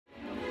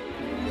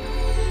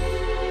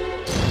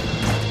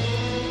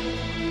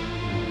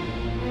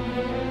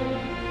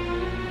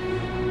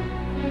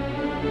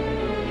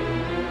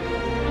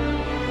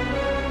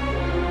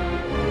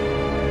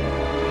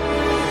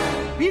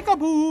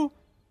Babu!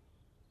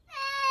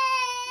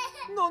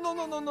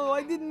 No,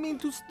 I didn't mean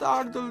to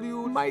startle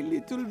you, my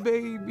little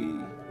baby.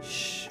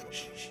 Shh,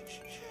 shh, shh, shh,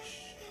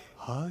 shh.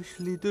 Hush,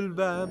 little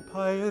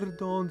vampire,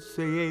 don't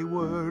say a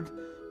word.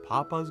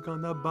 Papa's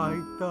gonna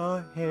bite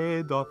the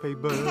head off a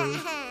bird.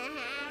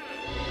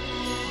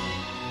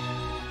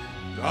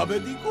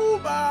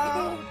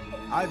 Gabadikuba!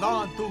 I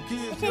want to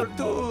kiss your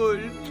tool.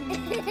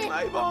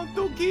 I want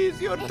to kiss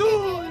your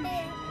tool.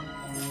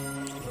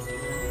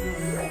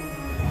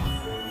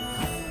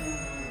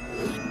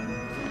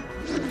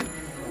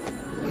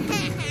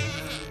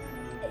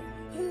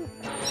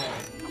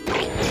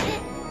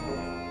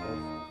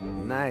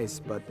 Nice,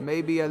 but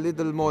maybe a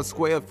little more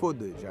square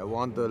footage. I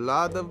want a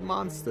lot of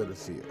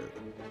monsters here.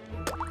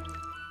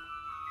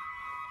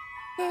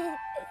 I'm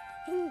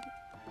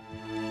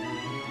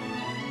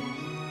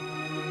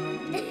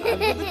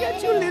gonna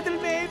get you, little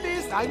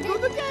Mavis. I'm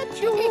gonna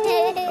get you.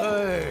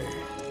 Hey.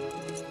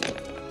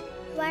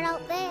 Right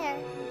out there.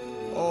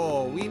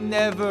 Oh, we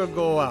never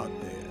go out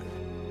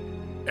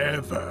there.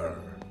 Ever.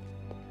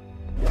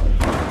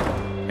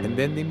 And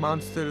then the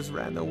monsters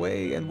ran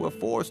away and were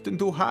forced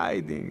into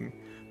hiding.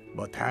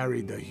 But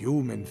Harry the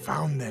human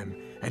found them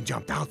and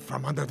jumped out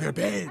from under their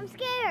bed. I'm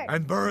scared.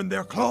 And burned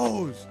their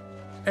clothes.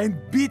 And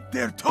beat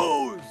their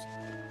toes.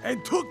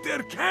 And took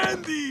their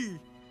candy.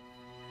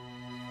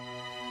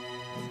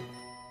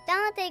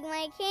 Don't take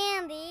my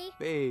candy.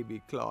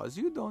 Baby Claus,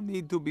 you don't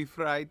need to be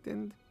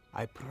frightened.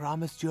 I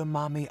promised your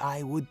mommy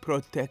I would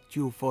protect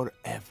you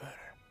forever.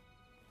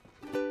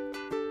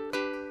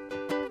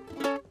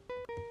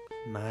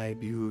 My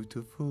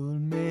beautiful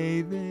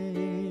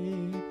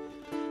Mavis,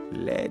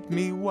 let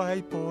me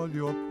wipe all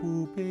your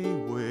poop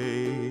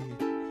away.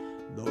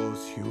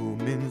 Those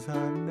humans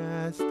are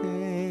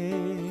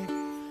nasty,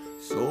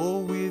 so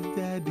with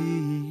Daddy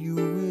you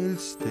will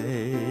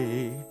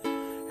stay.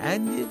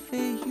 And if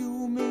a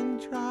human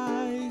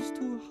tries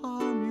to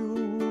harm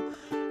you,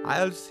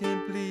 I'll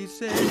simply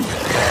say,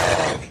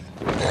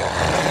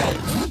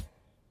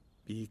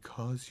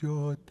 because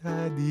you're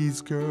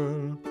Daddy's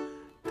girl,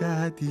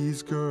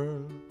 Daddy's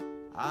girl.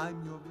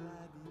 I'm your bloody.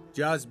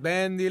 Just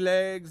bend the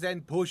legs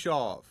and push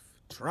off.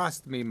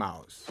 Trust me,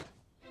 Mouse.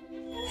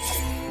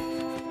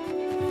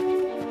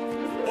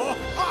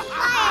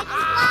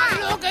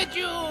 Look at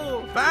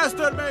you!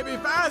 Faster, baby,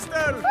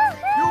 faster!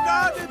 You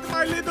got it,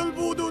 my little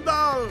voodoo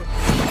doll!